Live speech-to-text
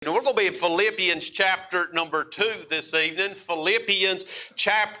going to be in Philippians chapter number 2 this evening. Philippians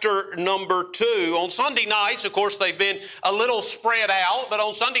chapter number 2. On Sunday nights, of course, they've been a little spread out, but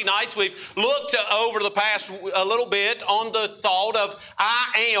on Sunday nights we've looked over the past a little bit on the thought of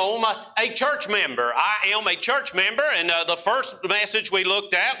I am a church member. I am a church member, and the first message we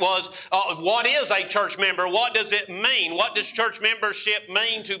looked at was what is a church member? What does it mean? What does church membership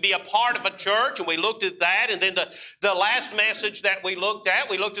mean to be a part of a church? And we looked at that, and then the last message that we looked at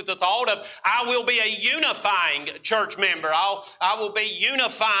the thought of I will be a unifying church member. I will be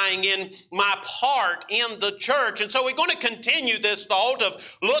unifying in my part in the church. And so we're going to continue this thought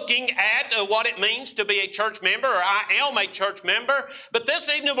of looking at what it means to be a church member, or I am a church member. But this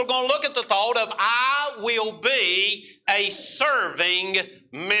evening we're going to look at the thought of I will be a serving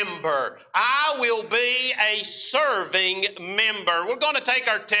member. I will be a serving member. We're going to take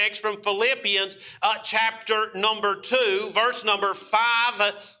our text from Philippians chapter number 2, verse number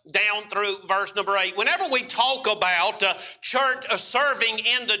 5 down through verse number 8. Whenever we talk about church serving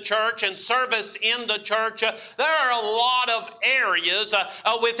in the church and service in the church, there are a lot of areas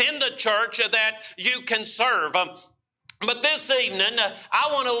within the church that you can serve. But this evening, I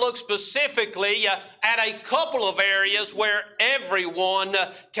want to look specifically at a couple of areas where everyone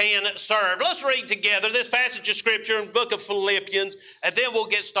can serve. Let's read together this passage of Scripture in the book of Philippians, and then we'll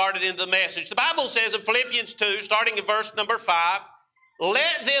get started into the message. The Bible says in Philippians 2, starting in verse number 5,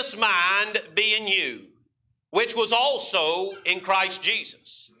 "Let this mind be in you, which was also in Christ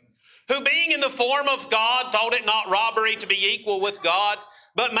Jesus, who being in the form of God thought it not robbery to be equal with God,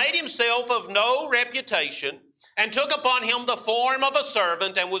 but made himself of no reputation, and took upon him the form of a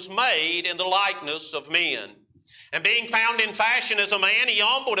servant, and was made in the likeness of men. And being found in fashion as a man, he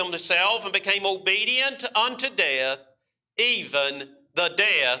humbled himself and became obedient unto death, even the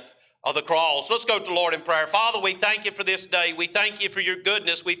death of the cross." Let's go to the Lord in prayer. Father, we thank you for this day. We thank you for your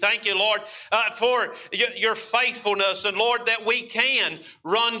goodness. We thank you, Lord, for your faithfulness. And Lord, that we can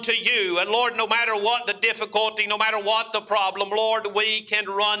run to you. And Lord, no matter what the difficulty, no matter what the problem, Lord, we can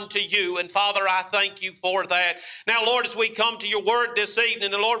run to you. And Father, I thank you for that. Now, Lord, as we come to your word this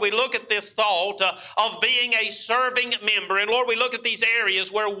evening, and Lord, we look at this thought of being a serving member. And Lord, we look at these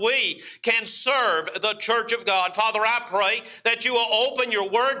areas where we can serve the church of God. Father, I pray that you will open your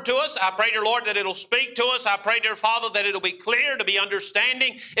word to us. I pray, dear Lord, that it'll speak to us. I pray, dear Father, that it'll be clear, to be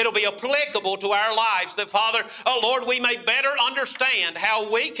understanding. It'll be applicable to our lives. That, Father, Lord, we may better understand how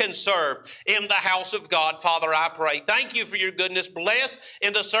we can serve in the house of God. Father, I pray. Thank you for your goodness. Bless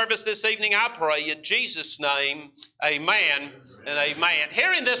in the service this evening, I pray. In Jesus' name, amen and amen.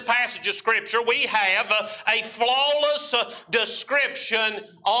 Here in this passage of Scripture, we have a flawless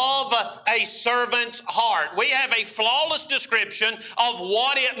description of a servant's heart. We have a flawless description of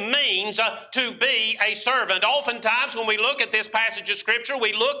what it means to be a servant. Oftentimes when we look at this passage of Scripture,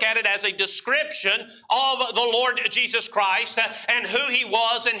 we look at it as a description of the Lord Jesus Christ and who he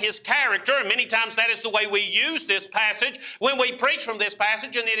was and his character. And many times that is the way we use this passage when we preach from this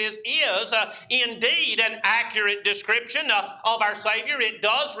passage, and it is indeed an accurate description of our Savior. It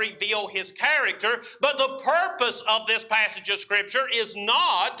does reveal his character, but the purpose of this passage of Scripture is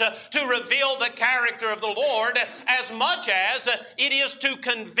not to reveal the character of the Lord as much as it is to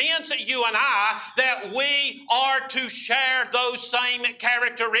convince you and I that we are to share those same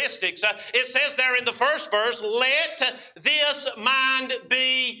characteristics. It says there in the first verse, "Let this mind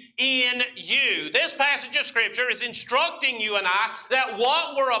be in you." This passage of Scripture is instructing you and I that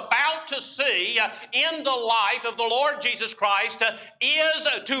what we're about to see in the life of the Lord Jesus Christ is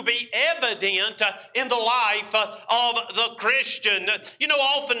to be evident in the life of the Christian. You know,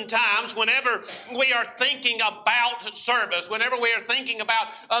 oftentimes whenever we are thinking about service, whenever we are thinking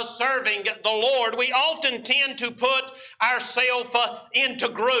about serving the Lord, we often tend to put ourselves into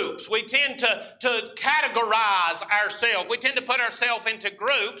groups. We tend to categorize ourselves. We tend to put ourselves into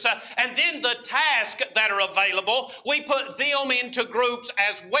groups, and then the tasks that are available, we put them into groups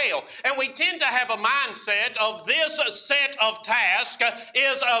as well. And we tend to have a mindset of this set of tasks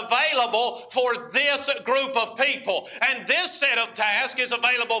is available for this group of people, and this set of tasks is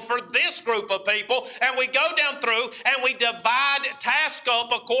available for this group of people, and we go down through and we divide tasks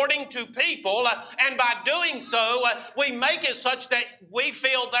up according to people, and by doing so, we make it such that we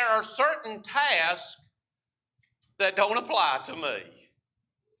feel there are certain tasks that don't apply to me.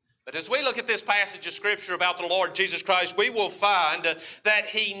 But as we look at this passage of Scripture about the Lord Jesus Christ, we will find that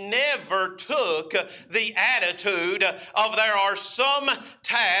he never took the attitude of there are some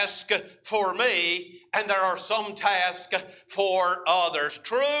tasks for me and there are some tasks for others.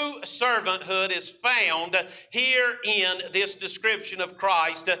 True servanthood is found here in this description of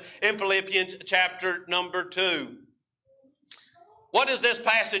Christ in Philippians chapter number 2. What does this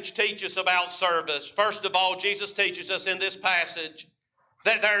passage teach us about service? First of all, Jesus teaches us in this passage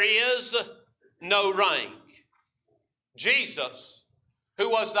that there is no rank. Jesus, who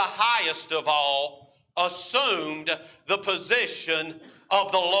was the highest of all, assumed the position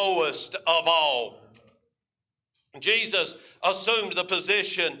of the lowest of all. Jesus assumed the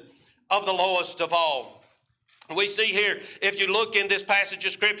position of the lowest of all. We see here, if you look in this passage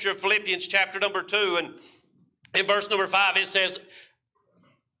of Scripture, Philippians chapter number 2, and in verse number 5, it says,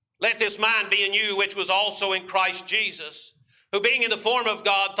 "Let this mind be in you, which was also in Christ Jesus, who being in the form of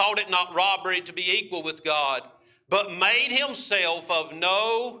God, thought it not robbery to be equal with God, but made himself of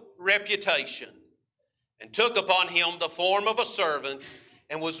no reputation, and took upon him the form of a servant,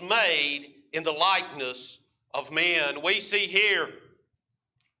 and was made in the likeness of men." We see here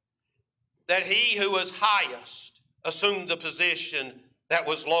that he who was highest assumed the position that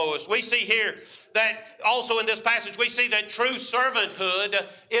was lowest. We see here that also in this passage, we see that true servanthood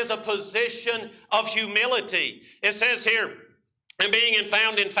is a position of humility. It says here, "And being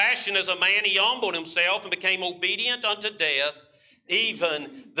found in fashion as a man, he humbled himself and became obedient unto death,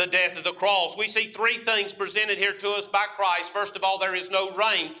 even the death of the cross." We see three things presented here to us by Christ. First of all, there is no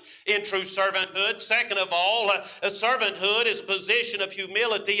rank in true servanthood. Second of all, a servanthood is a position of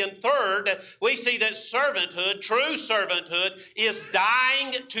humility. And third, we see that servanthood, true servanthood, is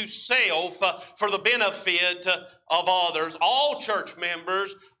dying to self for the benefit of others. All church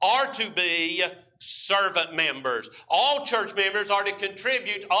members are to be servant members. All church members are to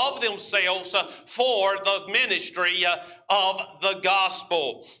contribute of themselves for the ministry of the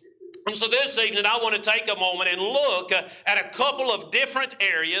gospel. And so this evening I want to take a moment and look at a couple of different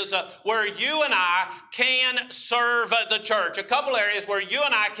areas where you and I can serve the church. A couple areas where you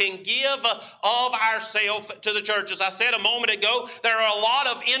and I can give of ourselves to the church. As I said a moment ago, there are a lot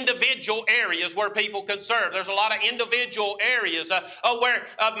of individual areas where people can serve. There's a lot of individual areas where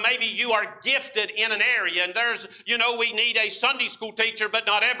maybe you are gifted in an area. And we need a Sunday school teacher, but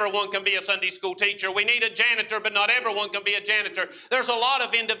not everyone can be a Sunday school teacher. We need a janitor, but not everyone can be a janitor. There's a lot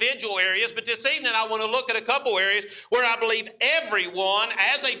of individual areas, but this evening I want to look at a couple areas where I believe everyone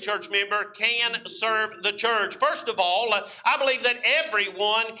as a church member can serve the church. First of all, I believe that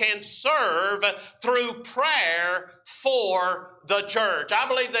everyone can serve through prayer for the church. I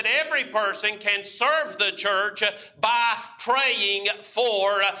believe that every person can serve the church by praying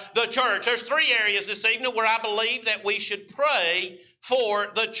for the church. There's three areas this evening where I believe that we should pray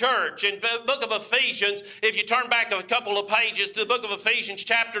for the church. In the book of Ephesians, if you turn back a couple of pages to the book of Ephesians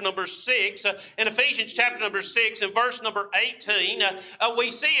chapter number 6, in Ephesians chapter number 6 and verse number 18, we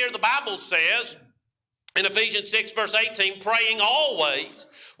see here the Bible says, in Ephesians 6 verse 18, "Praying always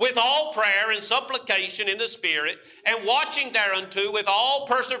with all prayer and supplication in the Spirit, and watching thereunto with all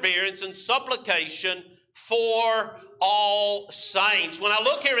perseverance and supplication for all saints." When I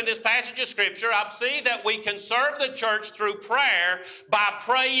look here in this passage of Scripture, I see that we can serve the church through prayer by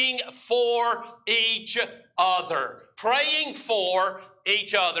praying for each other. Praying for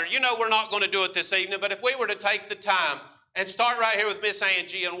each other. You know, we're not going to do it this evening, but if we were to take the time and start right here with Miss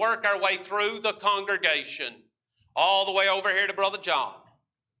Angie and work our way through the congregation, all the way over here to Brother John,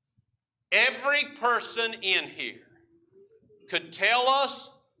 every person in here could tell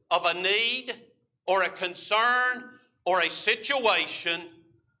us of a need or a concern or a situation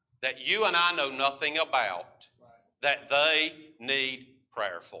that you and I know nothing about, that they need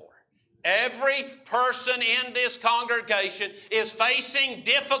prayer for. Every person in this congregation is facing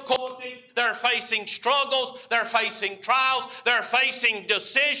difficulties, they're facing struggles, they're facing trials, they're facing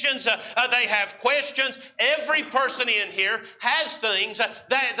decisions, they have questions. Every person in here has things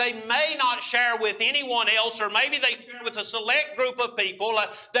that they may not share with anyone else, or maybe they share with a select group of people,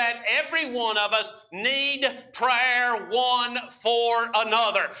 that every one of us need prayer one for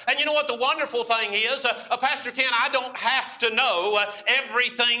another. And you know what the wonderful thing is? Pastor Ken, I don't have to know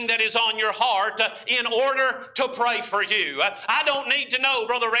everything that is on your heart in order to pray for you. I don't need to know,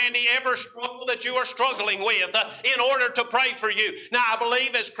 Brother Randy, every struggle that you are struggling with in order to pray for you. Now, I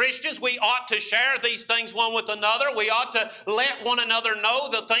believe as Christians, we ought to share these things one with another. We ought to let one another know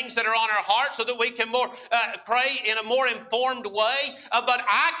the things that are on our heart so that we can pray in a more informed way. But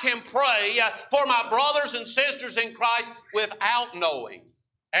I can pray for my brothers and sisters in Christ without knowing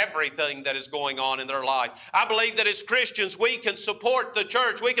everything that is going on in their life. I believe that as Christians, we can support the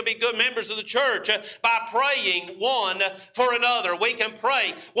church. We can be good members of the church by praying one for another. We can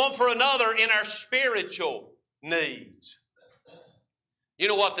pray one for another in our spiritual needs. You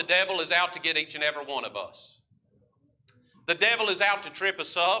know what? The devil is out to get each and every one of us. The devil is out to trip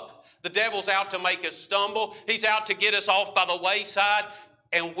us up. The devil's out to make us stumble. He's out to get us off by the wayside.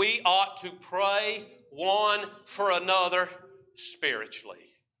 And we ought to pray one for another spiritually.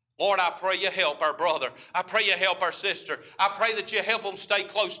 Lord, I pray you help our brother. I pray you help our sister. I pray that you help them stay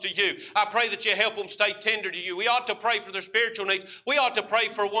close to you. I pray that you help them stay tender to you. We ought to pray for their spiritual needs. We ought to pray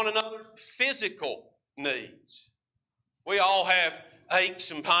for one another's physical needs. We all have aches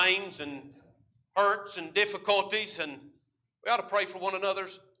and pains and hurts and difficulties, and we ought to pray for one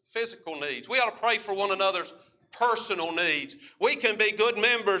another's physical needs. We ought to pray for one another's personal needs. We can be good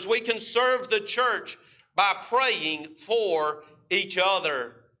members. We can serve the church by praying for each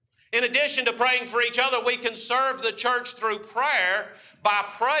other. In addition to praying for each other, we can serve the church through prayer by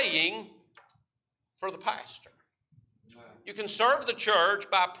praying for the pastor. You can serve the church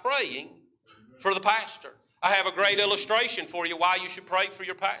by praying for the pastor. I have a great illustration for you why you should pray for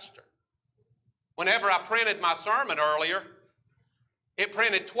your pastor. Whenever I printed my sermon earlier, it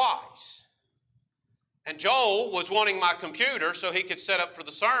printed twice. And Joel was wanting my computer so he could set up for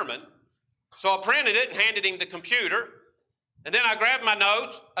the sermon. So I printed it and handed him the computer. And then I grabbed my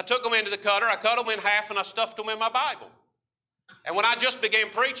notes, I took them into the cutter, I cut them in half, and I stuffed them in my Bible. And when I just began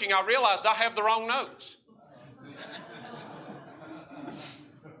preaching, I realized I have the wrong notes.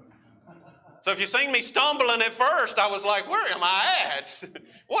 So if you seen me stumbling at first, I was like, where am I at?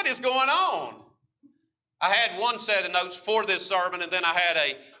 What is going on? I had one set of notes for this sermon, and then I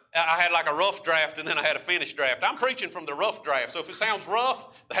had like a rough draft, and then I had a finished draft. I'm preaching from the rough draft, so if it sounds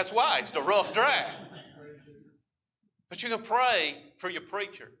rough, that's why. It's the rough draft. But you can pray for your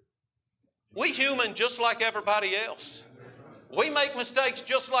preacher. We human just like everybody else. We make mistakes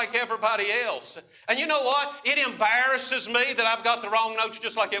just like everybody else. And you know what? It embarrasses me that I've got the wrong notes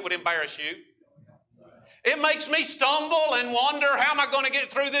just like it would embarrass you. It makes me stumble and wonder, how am I going to get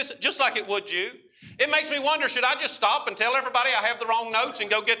through this just like it would you. It makes me wonder, should I just stop and tell everybody I have the wrong notes and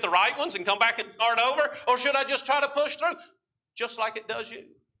go get the right ones and come back and start over? Or should I just try to push through just like it does you?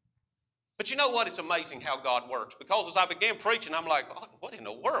 But you know what? It's amazing how God works. Because as I began preaching, I'm like, oh, what in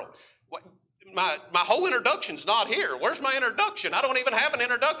the world? My whole introduction's not here. Where's my introduction? I don't even have an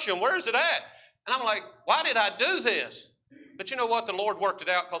introduction. Where is it at? And I'm like, why did I do this? But you know what? The Lord worked it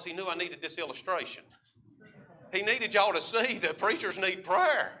out because He knew I needed this illustration. He needed y'all to see that preachers need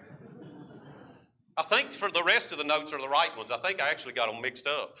prayer. I think for the rest of the notes are the right ones. I think I actually got them mixed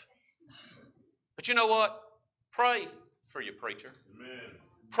up. But you know what? Pray for your preacher. Amen.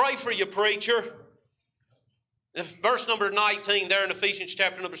 Pray for your preacher. In verse number 19 there in Ephesians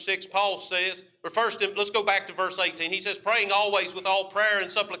chapter number 6, Paul says, or first, let's go back to verse 18. He says, praying always with all prayer and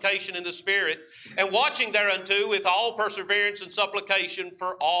supplication in the Spirit, and watching thereunto with all perseverance and supplication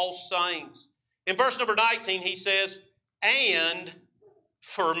for all saints. In verse number 19, he says, and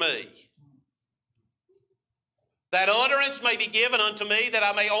for me, that utterance may be given unto me, that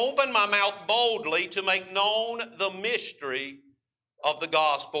I may open my mouth boldly to make known the mystery of the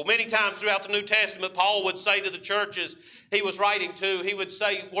gospel. Many times throughout the New Testament, Paul would say to the churches he was writing to, he would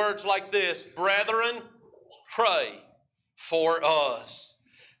say words like this, brethren, pray for us.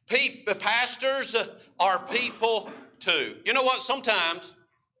 Pastors are people too. You know what? Sometimes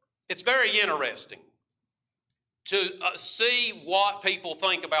it's very interesting to see what people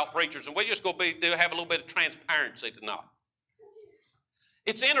think about preachers. And we're just going to have a little bit of transparency tonight.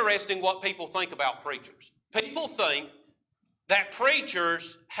 It's interesting what people think about preachers. People think that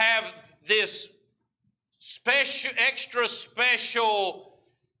preachers have this extra special,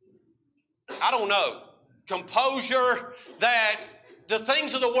 composure, that the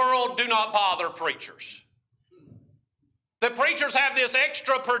things of the world do not bother preachers. The preachers have this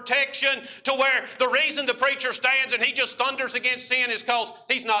extra protection to where the reason the preacher stands and he just thunders against sin is because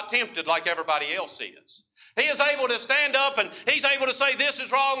he's not tempted like everybody else is. He is able to stand up and he's able to say this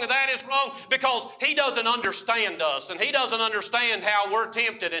is wrong and that is wrong because he doesn't understand us and he doesn't understand how we're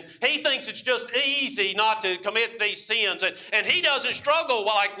tempted, and he thinks it's just easy not to commit these sins, and he doesn't struggle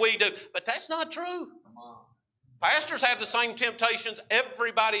like we do. But that's not true. Pastors have the same temptations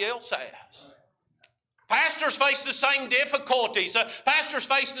everybody else has. Pastors face the same difficulties. Pastors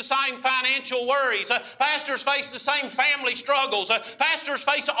face the same financial worries. Pastors face the same family struggles. Pastors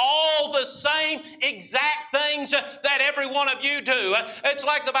face all the same exact things that every one of you do. It's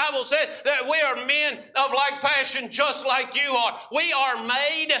like the Bible said that we are men of like passion just like you are. We are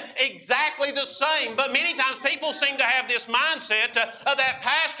made exactly the same. But many times people seem to have this mindset that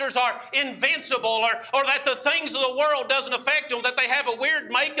pastors are invincible or that the things of the world doesn't affect them, that they have a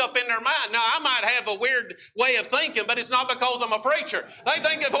weird makeup in their mind. Now, I might have a weird way of thinking, but it's not because I'm a preacher. They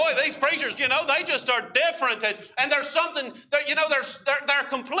think that, boy, these preachers, they just are different, and there's something, they're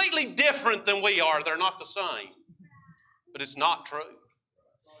completely different than we are. They're not the same. But it's not true.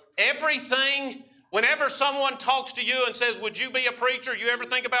 Everything Whenever someone talks to you and says, would you be a preacher? You ever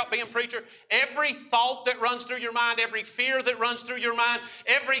think about being a preacher? Every thought that runs through your mind, every fear that runs through your mind,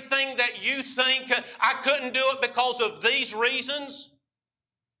 everything that you think, I couldn't do it because of these reasons,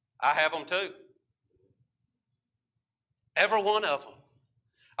 I have them too. Every one of them.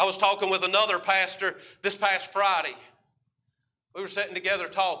 I was talking with another pastor this past Friday. We were sitting together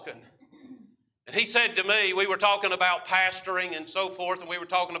talking. And he said to me, we were talking about pastoring and so forth, and we were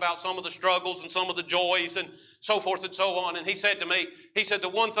talking about some of the struggles and some of the joys and so forth and so on. And he said to me, he said, the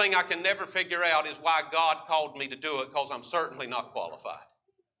one thing I can never figure out is why God called me to do it, because I'm certainly not qualified.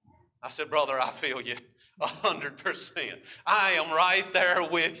 I said, brother, I feel you 100%. I am right there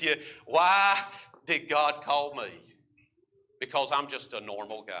with you. Why did God call me? Because I'm just a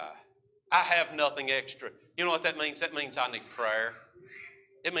normal guy. I have nothing extra. You know what that means? That means I need prayer.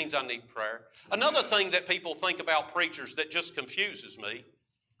 It means I need prayer. Another thing that people think about preachers that just confuses me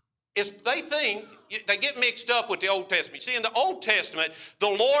is they get mixed up with the Old Testament. See, in the Old Testament, the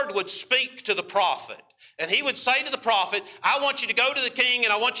Lord would speak to the prophet. And he would say to the prophet, I want you to go to the king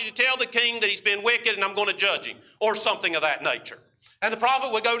and I want you to tell the king that he's been wicked and I'm going to judge him, or something of that nature. And the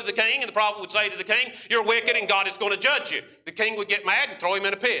prophet would go to the king and the prophet would say to the king, you're wicked and God is going to judge you. The king would get mad and throw him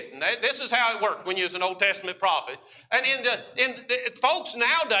in a pit. And this is how it worked when you was an Old Testament prophet. And folks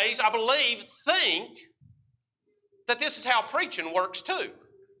nowadays, I believe, think that this is how preaching works too.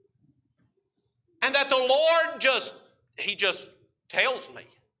 And that the Lord He just tells me.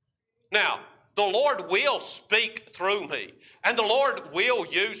 Now, the Lord will speak through me. And the Lord will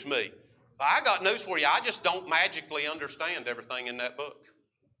use me. But I got news for you. I just don't magically understand everything in that book.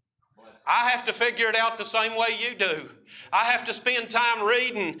 I have to figure it out the same way you do. I have to spend time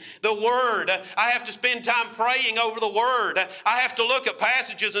reading the Word. I have to spend time praying over the Word. I have to look at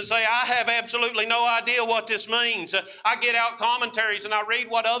passages and say, I have absolutely no idea what this means. I get out commentaries and I read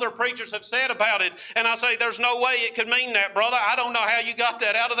what other preachers have said about it. And I say, there's no way it could mean that, brother. I don't know how you got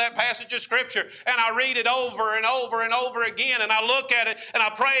that out of that passage of Scripture. And I read it over and over and over again. And I look at it and I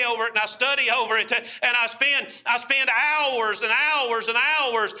pray over it and I study over it. And I spend hours and hours and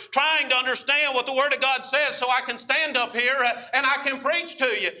hours trying to understand what the Word of God says so I can stand up here and I can preach to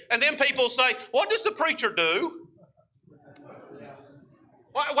you. And then people say, what does the preacher do?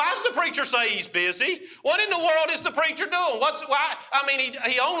 Why does the preacher say he's busy? What in the world is the preacher doing?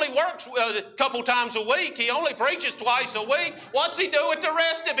 He only works a couple times a week. He only preaches twice a week. What's he do with the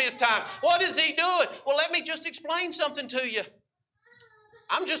rest of his time? What is he doing? Well, let me just explain something to you.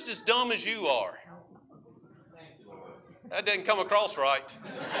 I'm just as dumb as you are. That didn't come across right.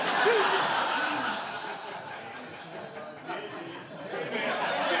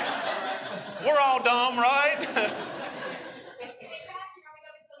 We're all dumb, right?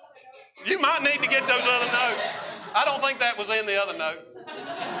 You might need to get those other notes. I don't think that was in the other notes.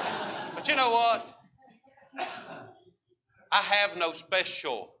 But you know what? I have no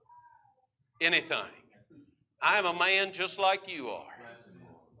special anything. I am a man just like you are.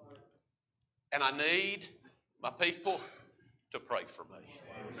 And I need my people to pray for me.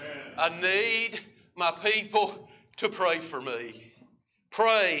 I need my people to pray for me.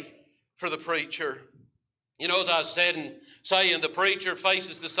 Pray for the preacher. You know, as I was saying, the preacher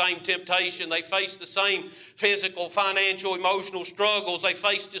faces the same temptation. They face the same physical, financial, emotional struggles. They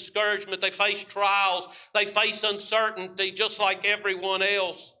face discouragement. They face trials. They face uncertainty just like everyone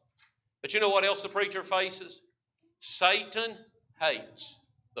else. But you know what else the preacher faces? Satan hates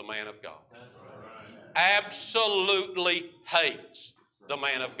the man of God. Absolutely hates the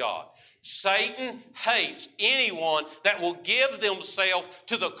man of God. Satan hates anyone that will give themselves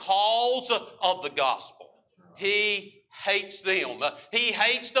to the cause of the gospel. He hates them. He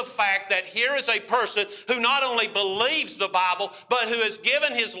hates the fact that here is a person who not only believes the Bible, but who has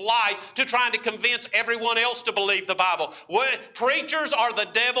given his life to trying to convince everyone else to believe the Bible. Preachers are the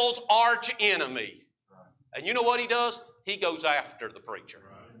devil's arch enemy. And you know what he does? He goes after the preacher.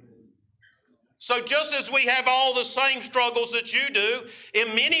 So just as we have all the same struggles that you do,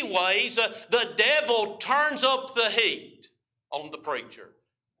 in many ways, the devil turns up the heat on the preacher.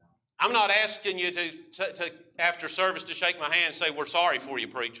 I'm not asking you to after service to shake my hand and say, we're sorry for you,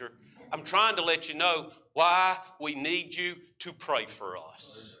 preacher. I'm trying to let you know why we need you to pray for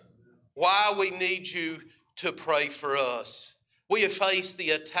us. Why we need you to pray for us. We have faced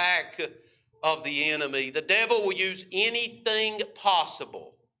the attack of the enemy. The devil will use anything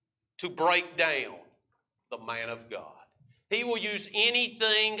possible to break down the man of God. He will use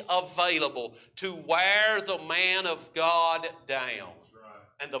anything available to wear the man of God down.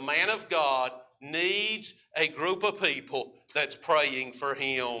 And the man of God needs a group of people that's praying for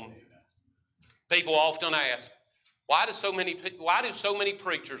him. People often ask, why do so many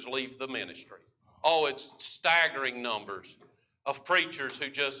preachers leave the ministry? Oh, it's staggering numbers of preachers who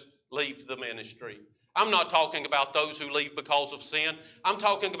just leave the ministry. I'm not talking about those who leave because of sin. I'm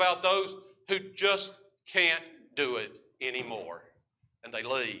talking about those who just can't do it anymore. And they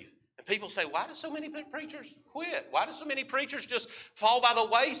leave. And people say, why do so many preachers quit? Why do so many preachers just fall by the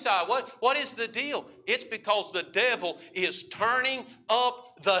wayside? What is the deal? It's because the devil is turning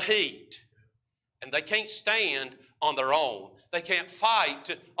up the heat. And they can't stand on their own. They can't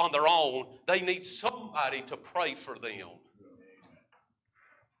fight on their own. They need somebody to pray for them.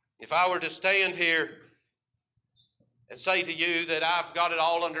 If I were to stand here and say to you that I've got it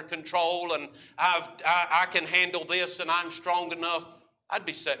all under control and I can handle this and I'm strong enough, I'd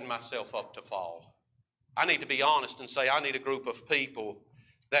be setting myself up to fall. I need to be honest and say I need a group of people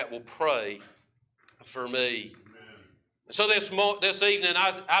that will pray for me. Amen. So this evening,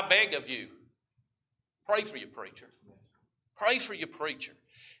 I beg of you, pray for your preacher. Pray for your preacher.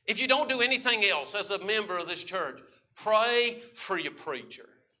 If you don't do anything else as a member of this church, pray for your preacher.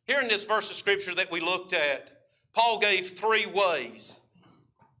 Here in this verse of Scripture that we looked at, Paul gave 3 ways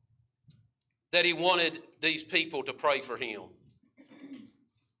that he wanted these people to pray for him.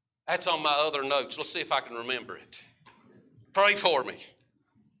 That's on my other notes. Let's see if I can remember it. Pray for me.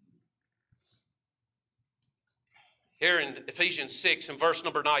 Here in Ephesians 6 and verse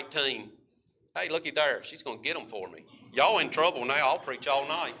number 19. Hey, looky there. She's going to get them for me. Y'all in trouble now. I'll preach all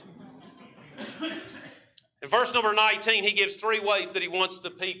night. In verse number 19, he gives 3 ways that he wants the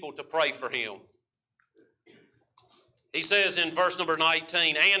people to pray for him. He says in verse number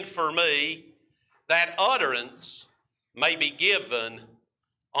 19, and for me, that utterance may be given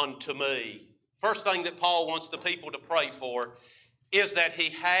unto me. First thing that Paul wants the people to pray for is that he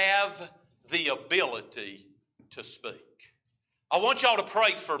have the ability to speak. I want y'all to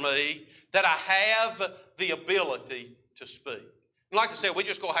pray for me that I have the ability to speak. And like I said, we're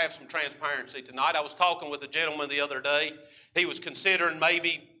just going to have some transparency tonight. I was talking with a gentleman the other day. He was considering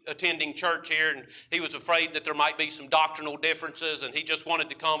maybe attending church here, and he was afraid that there might be some doctrinal differences, and he just wanted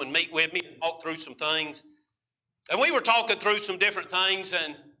to come and meet with me and talk through some things. And we were talking through some different things,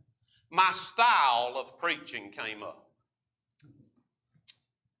 and my style of preaching came up.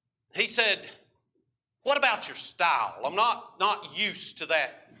 He said, what about your style? I'm not used to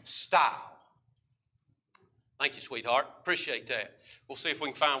that style. Thank you, sweetheart. Appreciate that. We'll see if we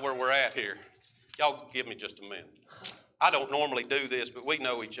can find where we're at here. Y'all give me just a minute. I don't normally do this, but we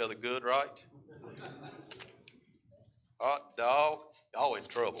know each other good, right? Hot dog. Y'all in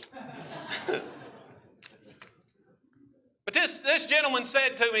trouble. But this gentleman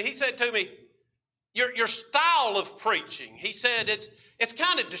said to me, your style of preaching, he said, it's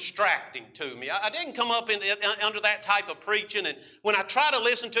kind of distracting to me. I didn't come up under that type of preaching. And when I try to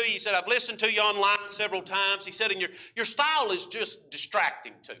listen to you, he said, I've listened to you online several times. He said, and your style is just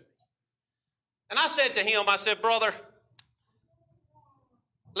distracting to me. And I said to him, I said, brother,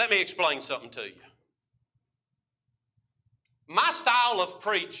 let me explain something to you. My style of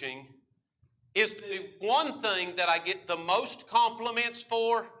preaching is the one thing that I get the most compliments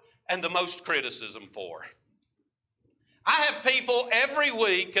for and the most criticism for. I have people every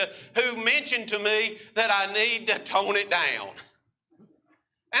week who mention to me that I need to tone it down.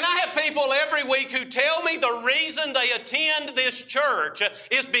 And I have people every week who tell me the reason they attend this church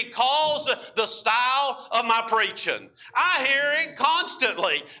is because the style of my preaching. I hear it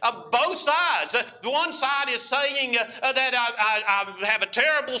constantly, both sides. One side is saying that I have a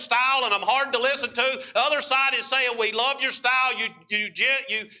terrible style and I'm hard to listen to. The other side is saying, we love your style,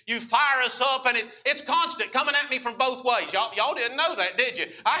 you fire us up, and it's constant, coming at me from both ways. Y'all didn't know that, did you?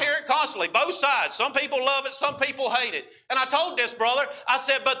 I hear it constantly, both sides. Some people love it, some people hate it. And I told this brother, I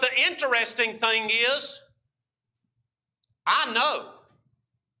said, but the interesting thing is, I know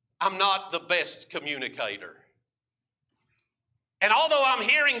I'm not the best communicator. And although I'm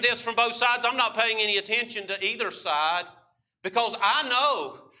hearing this from both sides, I'm not paying any attention to either side, because I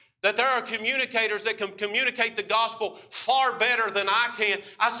know that there are communicators that can communicate the gospel far better than I can.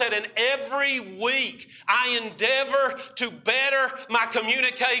 I said, and every week I endeavor to better my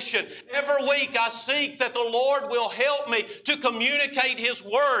communication. Every week I seek that the Lord will help me to communicate His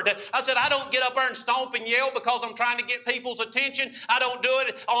word. I said, I don't get up there and stomp and yell because I'm trying to get people's attention. I don't do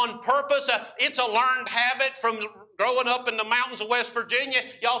it on purpose. It's a learned habit from Growing up in the mountains of West Virginia,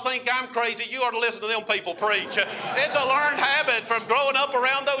 y'all think I'm crazy. You ought to listen to them people preach. It's a learned habit from growing up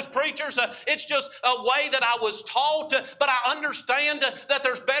around those preachers. It's just a way that I was taught, but I understand that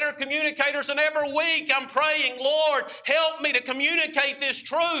there's better communicators, and every week I'm praying, Lord, help me to communicate this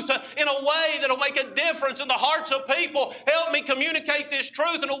truth in a way that'll make a difference in the hearts of people. Help me communicate this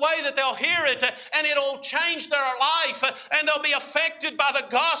truth in a way that they'll hear it and it'll change their life and they'll be affected by the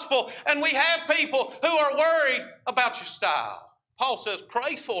gospel. And we have people who are worried about your style. Paul says,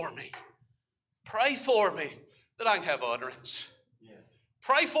 pray for me. Pray for me that I can have utterance.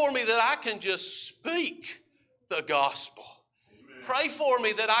 Pray for me that I can just speak the gospel. Pray for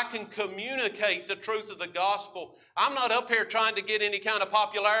me that I can communicate the truth of the gospel. I'm not up here trying to get any kind of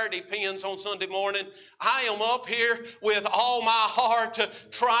popularity pins on Sunday morning. I am up here with all my heart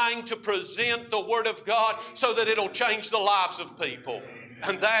trying to present the Word of God so that it'll change the lives of people.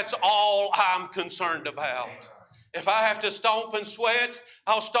 And that's all I'm concerned about. If I have to stomp and sweat,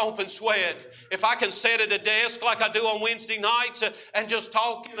 I'll stomp and sweat. If I can sit at a desk like I do on Wednesday nights and just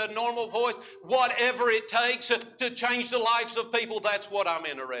talk in a normal voice, whatever it takes to change the lives of people, that's what I'm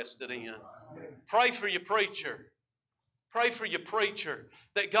interested in. Pray for your preacher. Pray for your preacher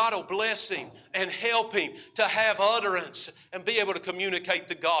that God will bless him and help him to have utterance and be able to communicate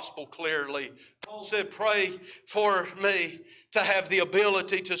the gospel clearly. Paul said, pray for me to have the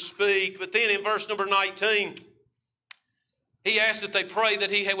ability to speak. But then in verse number 19, he asked that they pray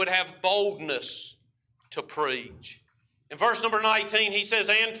that he would have boldness to preach. In verse number 19, he says,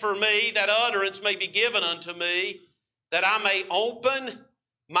 and for me, that utterance may be given unto me, that I may open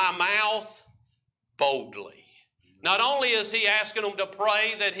my mouth boldly. Not only is he asking them to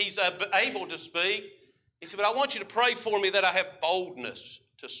pray that he's able to speak, he said, but I want you to pray for me that I have boldness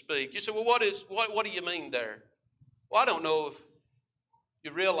to speak. You say, well, what do you mean there? Well, I don't know if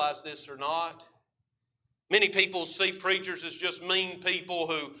you realize this or not. Many people see preachers as just mean people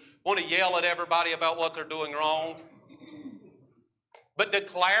who want to yell at everybody about what they're doing wrong. But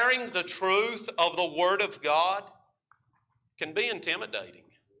declaring the truth of the Word of God can be intimidating.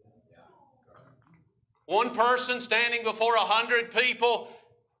 One person standing before 100 people,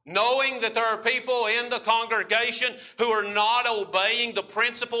 knowing that there are people in the congregation who are not obeying the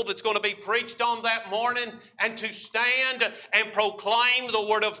principle that's going to be preached on that morning, and to stand and proclaim the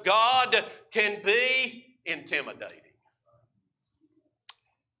Word of God can be intimidating.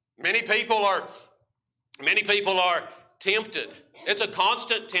 Many people are tempted. It's a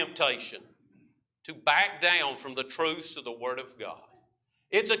constant temptation to back down from the truths of the Word of God.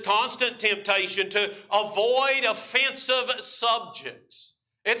 It's a constant temptation to avoid offensive subjects.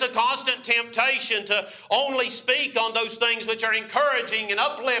 It's a constant temptation to only speak on those things which are encouraging and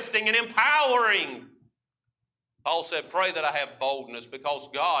uplifting and empowering. Paul said, pray that I have boldness because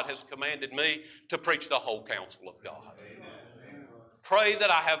God has commanded me to preach the whole counsel of God. Amen. Pray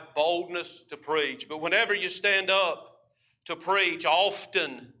that I have boldness to preach. But whenever you stand up to preach,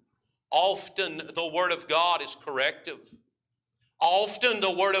 often the Word of God is corrective. Often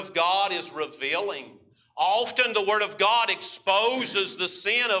the Word of God is revealing. Often the Word of God exposes the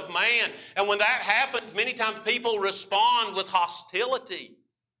sin of man. And when that happens, many times people respond with hostility.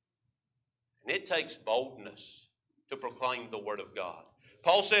 And it takes boldness to proclaim the Word of God.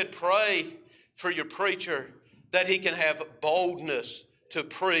 Paul said, pray for your preacher that he can have boldness to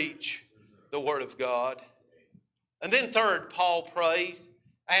preach the Word of God. And then third, Paul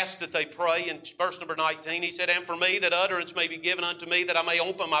asked that they pray in verse number 19. He said, and for me that utterance may be given unto me, that I may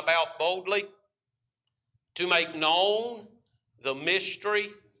open my mouth boldly to make known the mystery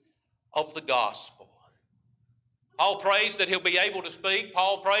of the gospel. Paul prays that he'll be able to speak.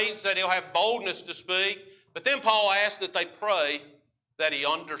 Paul prays that he'll have boldness to speak. But then Paul asked that they pray that he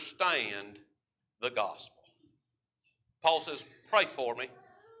understand the gospel. Paul says, pray for me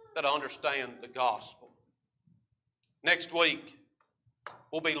that I understand the gospel. Next week,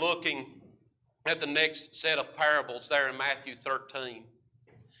 we'll be looking at the next set of parables there in Matthew 13.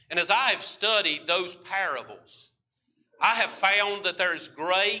 And as I have studied those parables, I have found that there is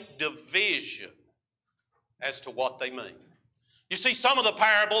great division as to what they mean. You see, some of the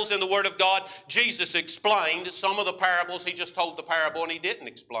parables in the Word of God, Jesus explained. Some of the parables, he just told the parable and he didn't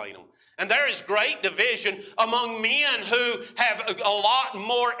explain them. And there is great division among men who have a lot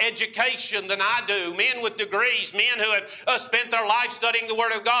more education than I do. Men with degrees, men who have spent their life studying the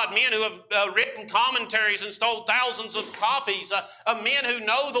Word of God, men who have written commentaries and stole thousands of copies, men who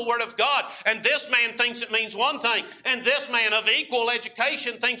know the Word of God. And this man thinks it means one thing, and this man of equal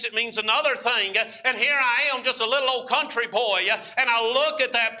education thinks it means another thing. And here I am, just a little old country boy, and I look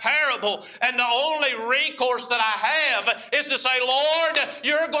at that parable, and the only recourse that I have is to say, Lord,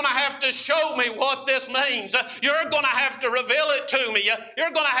 you're going to have to show me what this means. You're going to have to reveal it to me.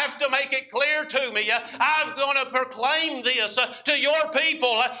 You're going to have to make it clear to me. I'm going to proclaim this to your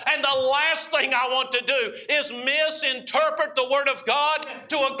people. And the last thing I want to do is misinterpret the Word of God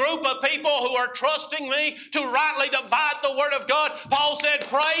to a group of people who are trusting me to rightly divide the Word of God. Paul said,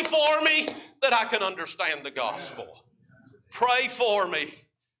 pray for me that I can understand the gospel. Pray for me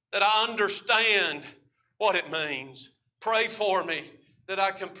that I understand what it means. Pray for me that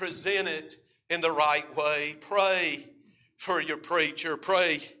I can present it in the right way. Pray for your preacher.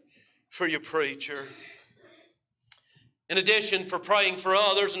 Pray for your preacher. In addition for praying for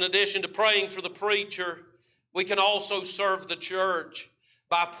others, in addition to praying for the preacher, we can also serve the church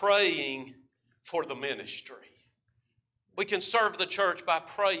by praying for the ministry. We can serve the church by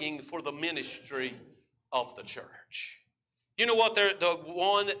praying for the ministry of the church. You know what? The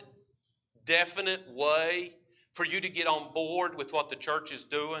one definite way for you to get on board with what the church is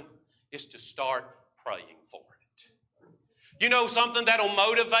doing is to start praying for it. You know something that'll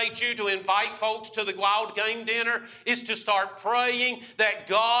motivate you to invite folks to the Wild Game Dinner is to start praying that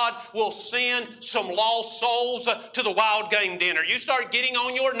God will send some lost souls to the Wild Game Dinner. You start getting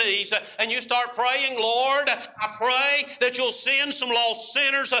on your knees and you start praying, Lord, I pray that you'll send some lost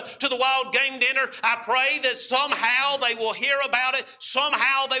sinners to the Wild Game Dinner. I pray that somehow they will hear about it.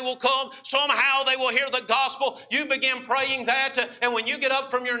 Somehow they will come. Somehow they will hear the gospel. You begin praying that, and when you get up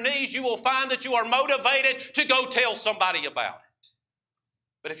from your knees, you will find that you are motivated to go tell somebody about it.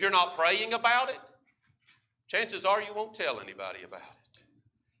 But if you're not praying about it, chances are you won't tell anybody about it.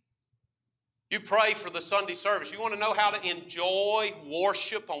 You pray for the Sunday service. You want to know how to enjoy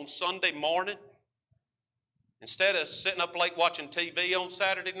worship on Sunday morning? Instead of sitting up late watching TV on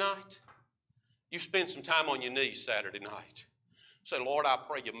Saturday night, you spend some time on your knees Saturday night. Say, Lord, I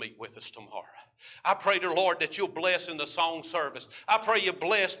pray you meet with us tomorrow. I pray, dear Lord, that you'll bless in the song service. I pray you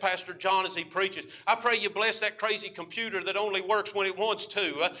bless Pastor John as he preaches. I pray you bless that crazy computer that only works when it wants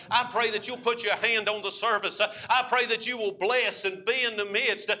to. I pray that you'll put your hand on the service. I pray that you will bless and be in the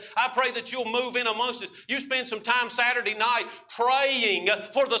midst. I pray that you'll move in amongst us. You spend some time Saturday night praying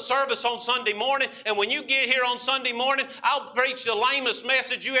for the service on Sunday morning, and when you get here on Sunday morning, I'll preach the lamest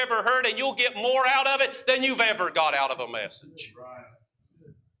message you ever heard, and you'll get more out of it than you've ever got out of a message.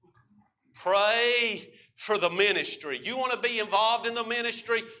 Pray for the ministry. You want to be involved in the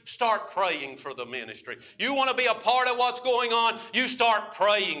ministry? Start praying for the ministry. You want to be a part of what's going on? You start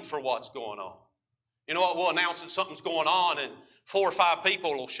praying for what's going on. You know what? We'll announce that something's going on and 4 or 5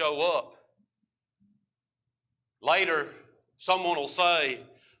 people will show up. Later, someone will say,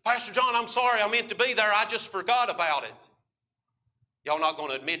 Pastor John, I'm sorry, I meant to be there. I just forgot about it. Y'all not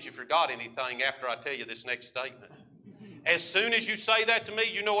going to admit you forgot anything after I tell you this next statement. As soon as you say that to me,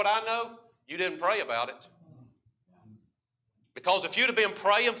 you know what I know? You didn't pray about it. Because if you'd have been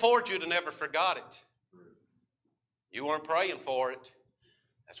praying for it, you'd have never forgot it. You weren't praying for it.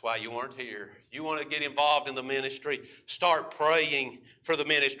 That's why you weren't here. You want to get involved in the ministry, start praying for the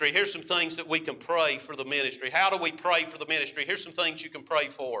ministry. Here's some things that we can pray for the ministry. How do we pray for the ministry? Here's some things you can pray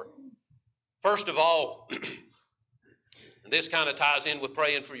for. First of all, and this kind of ties in with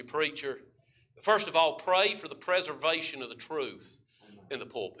praying for your preacher. First of all, pray for the preservation of the truth in the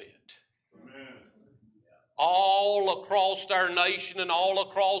pulpit. All across our nation and all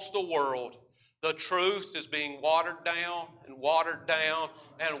across the world, the truth is being watered down and watered down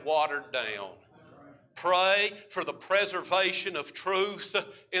and watered down. Pray for the preservation of truth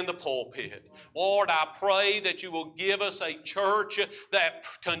in the pulpit. Lord, I pray that you will give us a church that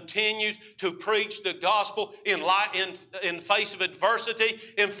continues to preach the gospel in face of adversity,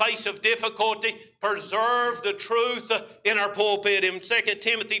 in face of difficulty. Preserve the truth in our pulpit. In 2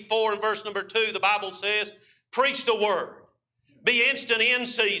 Timothy 4 and verse number 2, the Bible says, preach the word. Be instant in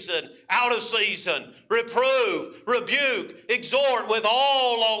season, out of season. Reprove, rebuke, exhort with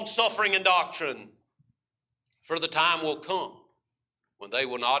all long-suffering and doctrine. For the time will come when they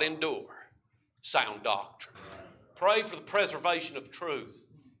will not endure sound doctrine. Pray for the preservation of truth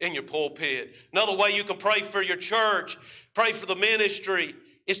in your pulpit. Another way you can pray for your church, pray for the ministry,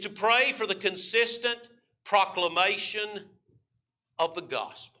 is to pray for the consistent proclamation of the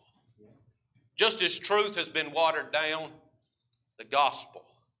gospel. Just as truth has been watered down, the gospel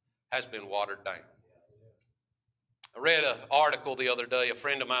has been watered down. I read an article the other day. A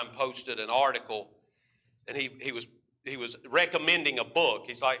friend of mine posted an article, and he was recommending a book.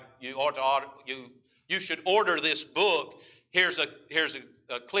 He's like, you should order this book. Here's a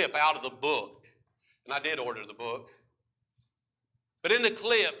clip out of the book. And I did order the book. But in the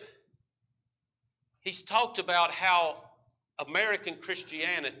clip, he's talked about how American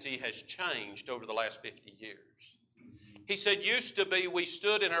Christianity has changed over the last 50 years. He said, used to be we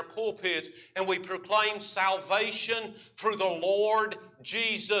stood in our pulpits and we proclaimed salvation through the Lord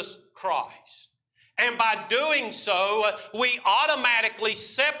Jesus Christ. And by doing so, we automatically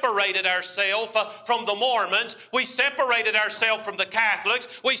separated ourselves from the Mormons. We separated ourselves from the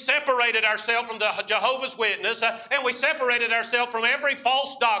Catholics. We separated ourselves from the Jehovah's Witnesses. And we separated ourselves from every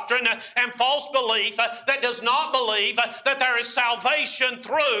false doctrine and false belief that does not believe that there is salvation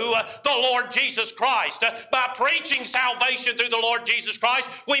through the Lord Jesus Christ. By preaching salvation through the Lord Jesus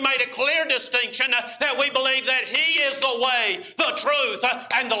Christ, we made a clear distinction that we believe that He is the way, the truth,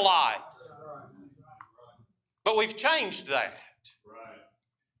 and the life. But we've changed that. Right.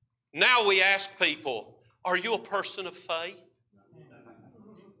 Now we ask people, are you a person of faith?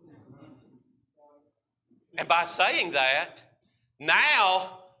 And by saying that,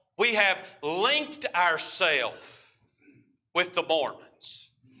 now we have linked ourselves with the Mormons.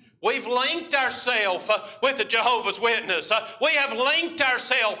 We've linked ourselves with the Jehovah's Witnesses. We have linked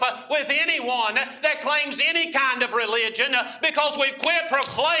ourselves with anyone that claims any kind of religion because we've quit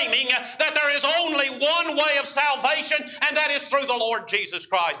proclaiming that there is only one way of salvation, and that is through the Lord Jesus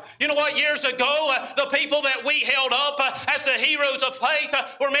Christ. You know what? Years ago, the people that we held up as the heroes of faith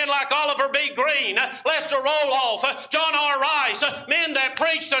were men like Oliver B. Green, Lester Roloff, John R. Rice, men that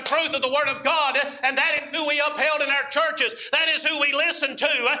preached the truth of the Word of God, and that is who we upheld in our churches. That is who we listened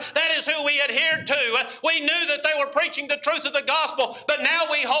to. That is who we adhered to. We knew that they were preaching the truth of the gospel, but now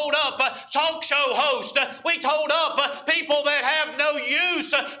we hold up talk show hosts. We hold up people that have no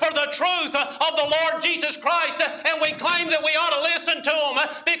use for the truth of the Lord Jesus Christ, and we claim that we ought to listen to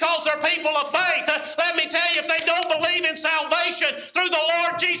them because they're people of faith. Let me tell you, if they don't believe in salvation through the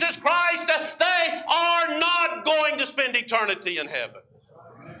Lord Jesus Christ, they are not going to spend eternity in heaven.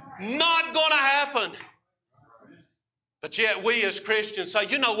 Not going to happen. But yet we as Christians say,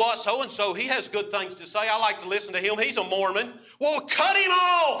 you know what, so-and-so, he has good things to say. I like to listen to him. He's a Mormon. Well, cut him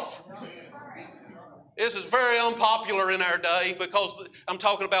off. This is very unpopular in our day because I'm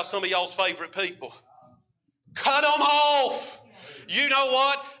talking about some of y'all's favorite people. Cut them off. You know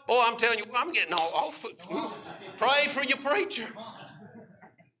what? Boy, I'm telling you, I'm getting all off. Pray for your preacher.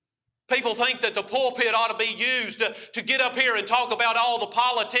 People think that the pulpit ought to be used to get up here and talk about all the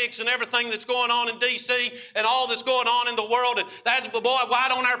politics and everything that's going on in D.C. and all that's going on in the world. And that, boy,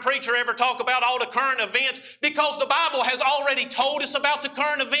 why don't our preacher ever talk about all the current events? Because the Bible has already told us about the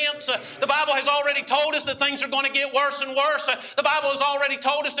current events. The Bible has already told us that things are going to get worse and worse. The Bible has already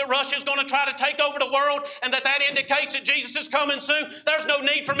told us that Russia is going to try to take over the world and that indicates that Jesus is coming soon. There's no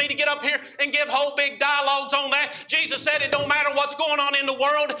need for me to get up here and give whole big dialogues on that. Jesus said it don't matter what's going on in the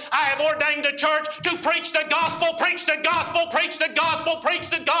world. I have ordained the church to preach the gospel, preach the gospel, preach the gospel,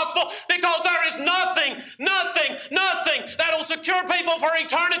 preach the gospel, because there is nothing that will secure people for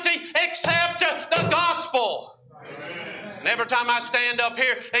eternity except the gospel. And every time I stand up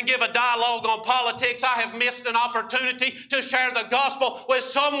here and give a dialogue on politics, I have missed an opportunity to share the gospel with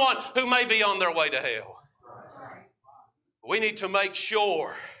someone who may be on their way to hell. We need to make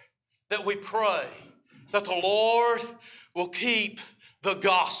sure that we pray that the Lord will keep the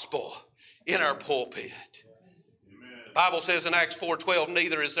gospel in our pulpit. Amen. The Bible says in Acts 4:12,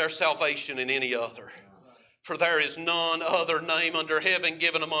 neither is there salvation in any other, for there is none other name under heaven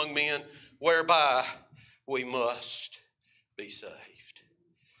given among men whereby we must be saved.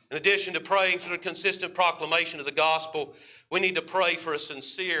 In addition to praying for the consistent proclamation of the gospel, we need to pray for a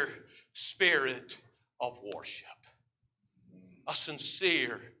sincere spirit of worship. A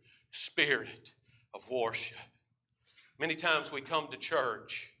sincere spirit of worship. Many times we come to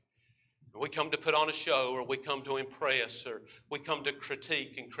church, we come to put on a show, or we come to impress, or we come to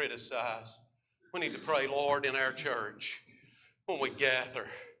critique and criticize. We need to pray, Lord, in our church, when we gather,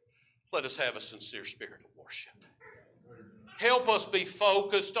 let us have a sincere spirit of worship. Help us be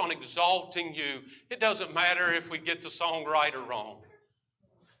focused on exalting you. It doesn't matter if we get the song right or wrong.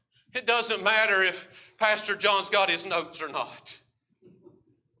 It doesn't matter if Pastor John's got his notes or not.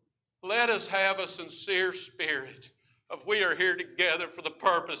 Let us have a sincere spirit of we are here together for the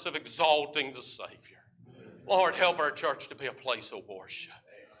purpose of exalting the Savior. Lord, help our church to be a place of worship.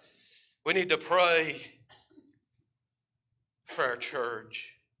 We need to pray for our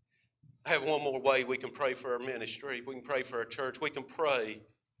church. I have one more way we can pray for our ministry. We can pray for our church. We can pray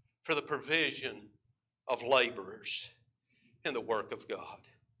for the provision of laborers in the work of God.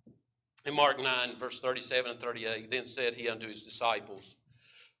 In Mark 9, verse 37 and 38, then said he unto his disciples,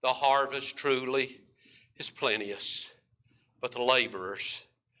 the harvest truly is plenteous, but the laborers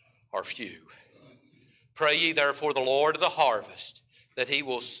are few. Pray ye therefore the Lord of the harvest, that he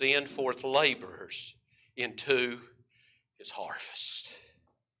will send forth laborers into is harvest.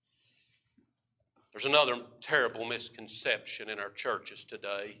 There's another terrible misconception in our churches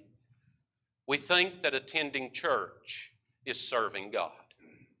today. We think that attending church is serving God.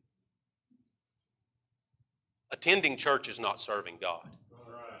 Attending church is not serving God.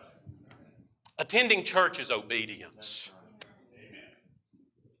 Attending church is obedience.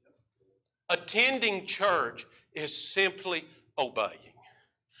 Attending church is simply obeying.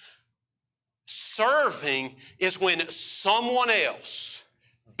 Serving is when someone else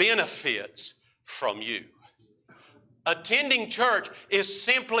benefits from you. Attending church is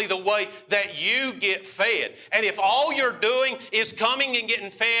simply the way that you get fed. And if all you're doing is coming and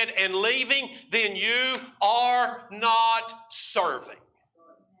getting fed and leaving, then you are not serving.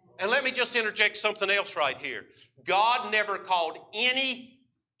 And let me just interject something else right here. God never called any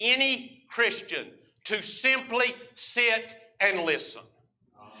Christian to simply sit and listen.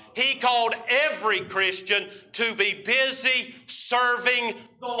 He called every Christian to be busy serving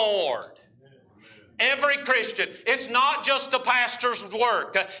the Lord. Every Christian. It's not just the pastor's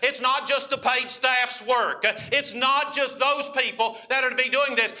work. It's not just the paid staff's work. It's not just those people that are to be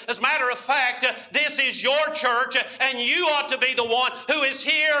doing this. As a matter of fact, this is your church, and you ought to be the one who is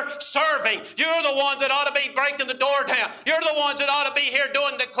here serving. You're the ones that ought to be breaking the door down. You're the ones that ought to be here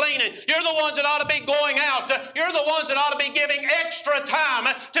doing the cleaning. You're the ones that ought to be going out. You're the ones that ought to be giving extra time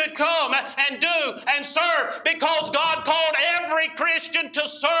to come and do and serve, because God called every Christian to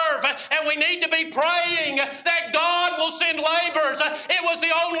serve, and we need to be praying that God will send laborers. It was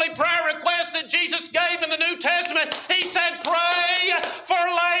the only prayer request that Jesus gave in the New Testament. He said, pray for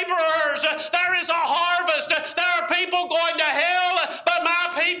laborers. There is a harvest. There are people going to hell, but my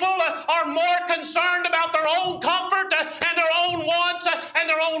people are more concerned about their own comfort and their own wants and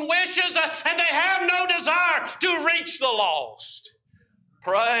their own wishes, and they have no desire to reach the lost.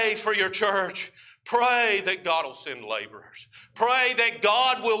 Pray for your church. Pray that God will send laborers. Pray that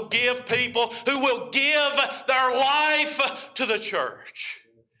God will give people who will give their life to the church.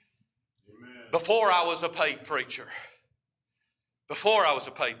 Amen. Before I was a paid preacher,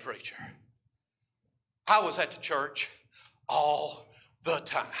 I was at the church all the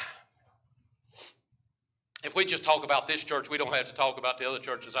time. If we just talk about this church, we don't have to talk about the other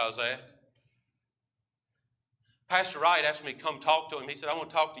churches I was at. Pastor Wright asked me to come talk to him. He said, I want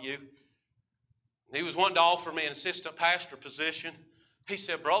to talk to you. He was wanting to offer me an assistant pastor position. He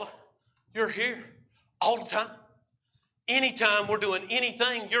said, brother, you're here all the time. Anytime we're doing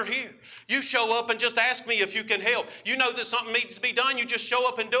anything, you're here. You show up and just ask me if you can help. You know that something needs to be done, you just show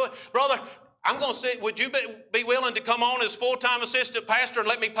up and do it. Brother, I'm going to say, would you be willing to come on as full-time assistant pastor and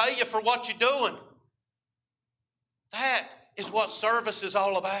let me pay you for what you're doing? That is what service is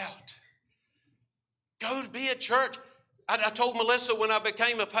all about. Go to be at church. I told Melissa when I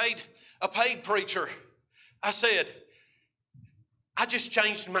became a paid preacher, I said, I just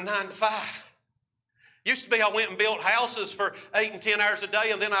changed my 9 to 5. Used to be I went and built houses for 8 and 10 hours a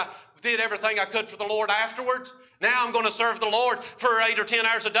day, and then I did everything I could for the Lord afterwards. Now I'm going to serve the Lord for 8 or 10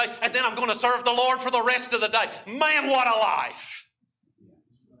 hours a day, and then I'm going to serve the Lord for the rest of the day. Man, what a life.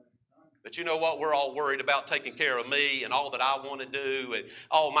 But you know what? We're all worried about taking care of me and all that I want to do and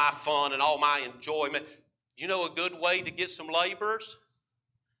all my fun and all my enjoyment. You know a good way to get some laborers?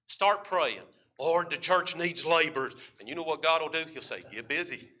 Start praying. Lord, the church needs laborers. And you know what God will do? He'll say, get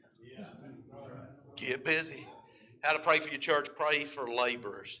busy. Get busy. How to pray for your church? Pray for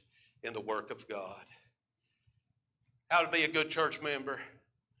laborers in the work of God. How to be a good church member?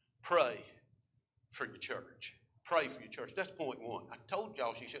 Pray for your church. Pray for your church. That's point one. I told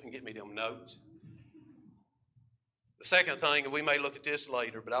y'all she shouldn't get me them notes. The second thing, and we may look at this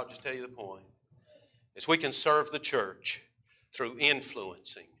later, but I'll just tell you the point, is we can serve the church through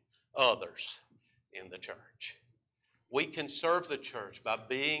influencing others in the church. We can serve the church by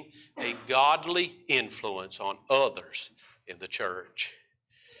being a godly influence on others in the church.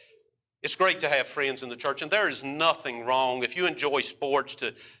 It's great to have friends in the church, and there is nothing wrong if you enjoy sports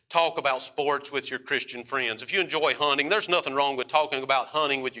to talk about sports with your Christian friends. If you enjoy hunting, there's nothing wrong with talking about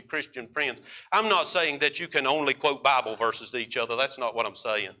hunting with your Christian friends. I'm not saying that you can only quote Bible verses to each other. That's not what I'm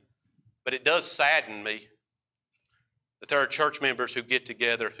saying. But it does sadden me that there are church members who get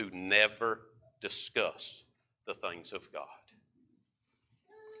together who never discuss the things of God.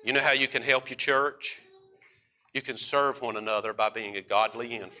 You know how you can help your church? You can serve one another by being a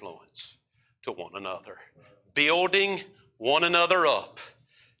godly influence to one another, building one another up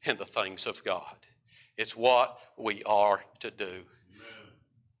in the things of God. It's what we are to do. Amen.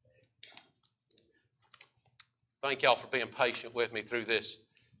 Thank y'all for being patient with me through this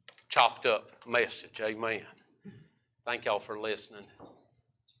chopped up message. Amen. Thank y'all for listening.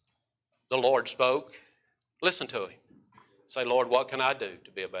 The Lord spoke. Listen to Him. Say, Lord, what can I do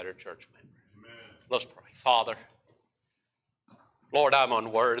to be a better church member? Amen. Let's pray. Father, Lord, I'm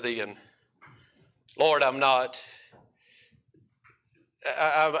unworthy, and Lord, I'm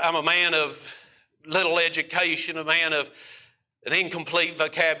a man of little education, a man of an incomplete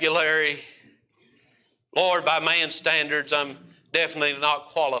vocabulary. Lord, by man's standards, I'm definitely not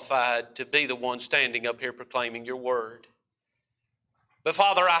qualified to be the one standing up here proclaiming your word. But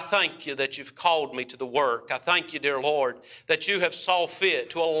Father, I thank you that you've called me to the work. I thank you, dear Lord, that you have saw fit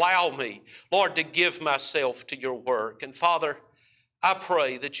to allow me, Lord, to give myself to your work. And Father, I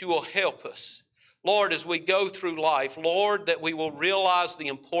pray that you will help us, Lord, as we go through life, Lord, that we will realize the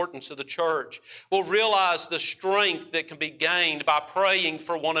importance of the church. We'll realize the strength that can be gained by praying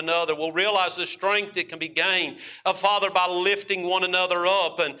for one another. We'll realize the strength that can be gained, Father, by lifting one another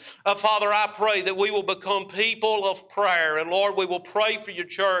up. And Father, I pray that we will become people of prayer. And Lord, we will pray for your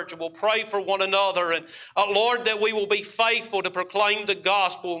church, and we'll pray for one another. And Lord, that we will be faithful to proclaim the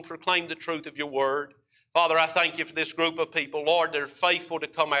gospel and proclaim the truth of your word. Father, I thank you for this group of people, Lord, that are faithful to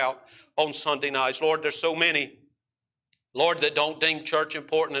come out on Sunday nights. Lord, there's so many, Lord, that don't deem church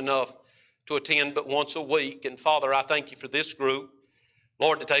important enough to attend but once a week. And Father, I thank you for this group,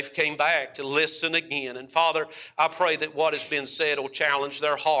 Lord, that they've came back to listen again. And Father, I pray that what has been said will challenge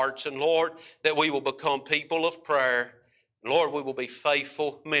their hearts. And Lord, that we will become people of prayer. And Lord, we will be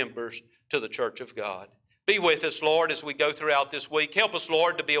faithful members to the church of God. Be with us, Lord, as we go throughout this week. Help us,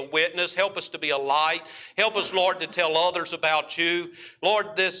 Lord, to be a witness. Help us to be a light. Help us, Lord, to tell others about you.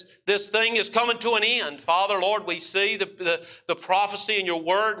 Lord, this thing is coming to an end. Father, Lord, we see the prophecy in your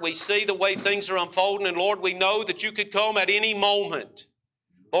word. We see the way things are unfolding. And Lord, we know that you could come at any moment.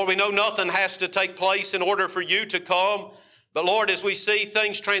 Lord, we know nothing has to take place in order for you to come. But Lord, as we see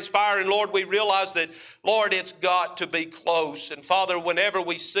things transpire, and Lord, we realize that, Lord, it's got to be close. And Father, whenever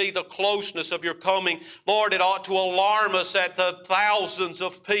we see the closeness of your coming, Lord, it ought to alarm us at the thousands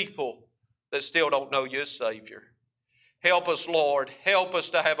of people that still don't know you as Savior. Help us, Lord. Help us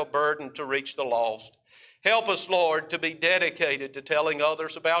to have a burden to reach the lost. Help us, Lord, to be dedicated to telling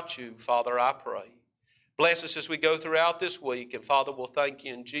others about you, Father, I pray. Bless us as we go throughout this week, and Father, we'll thank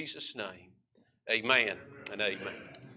you in Jesus' name. Amen and amen.